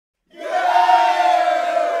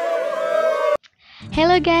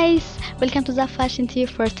Hello guys, welcome to the fashion tip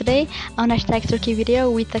for today. On hashtag Turkey video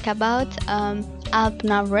we talk about Alp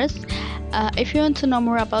Navruz. If you want to know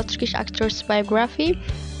more about Turkish actors biography,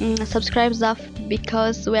 subscribe Zaf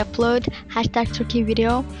because we upload hashtag Turkey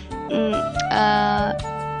video.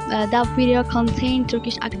 That video contains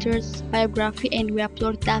Turkish actors biography and we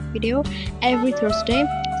upload that video every Thursday.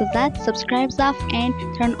 So that subscribe Zaf and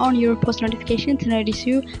turn on your post notification to notice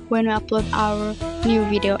you when we upload our new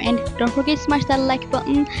video. And don't forget to smash that like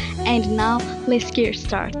button. And now let's get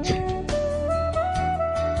started.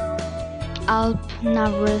 Alp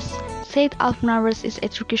Navruz. Said Alp Navruz is a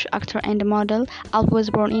Turkish actor and model. Alp was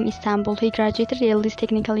born in Istanbul. He graduated Yıldız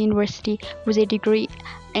Technical University with a degree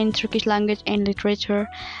in Turkish language and literature.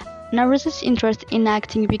 Navruz's interest in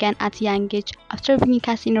acting began at a young age. After being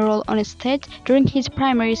cast in a role on a stage during his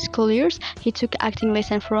primary school years, he took acting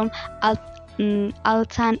lessons from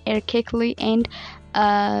Altan Erkekli and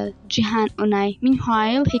Cihan Onay.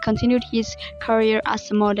 Meanwhile, he continued his career as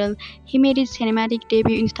a model. He made his cinematic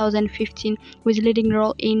debut in 2015 with a leading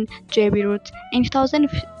role in Ceybirut. In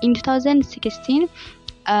 2016,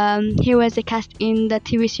 he was cast in the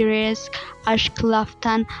TV series Aşk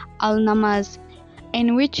Laftan Alnamaz,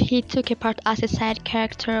 in which he took a part as a side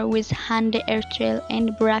character with Hande Erçel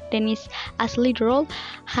and Burak Deniz as lead role,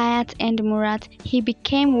 Hayat and Murat. He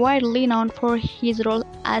became widely known for his role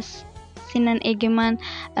as Sinan Egemen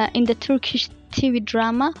in the Turkish TV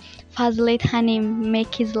drama Fazilet Hanim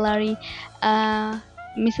Mekizleri,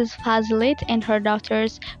 Mrs. Fazilet and Her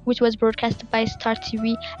Daughters, which was broadcast by Star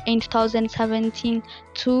TV in 2017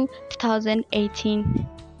 to 2018.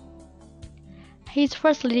 His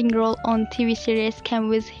first leading role on TV series came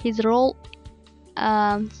with his role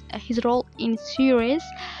in series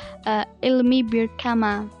Ilmi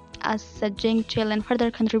Birkama as Cenk Çelen, and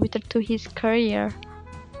further contributed to his career.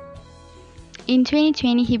 In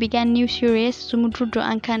 2020, he began new series Sumudru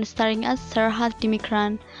Ankan starring as Serhat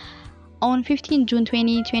Dimikran. On 15 June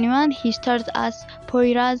 2021, he starred as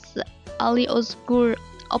Poyraz Ali Ozgur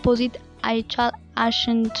opposite Ayçal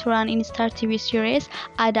Aşın Turan in Star TV series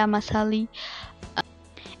Ada Masali.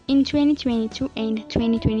 In 2022 and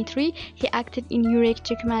 2023, he acted in Yürek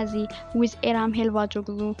Çekmezi with Eram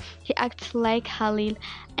Helvacoglu. He acted like Halil.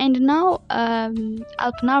 And now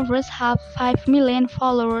Alp Navruz have 5 million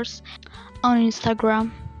followers on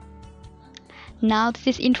Instagram. Now this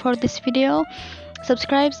is it for this video.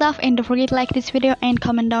 Subscribe Zaf and don't forget to like this video and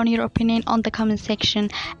comment down your opinion on the comment section.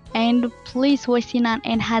 And please watch Sinan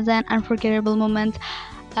and Hazan Unforgettable Moment.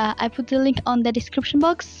 I put the link on the description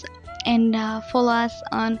box. And follow us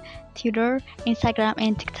on Twitter, Instagram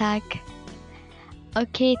and TikTok.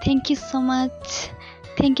 Okay, thank you so much.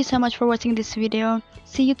 Thank you so much for watching this video.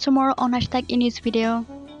 See you tomorrow on hashtag in this video.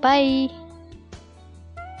 Bye.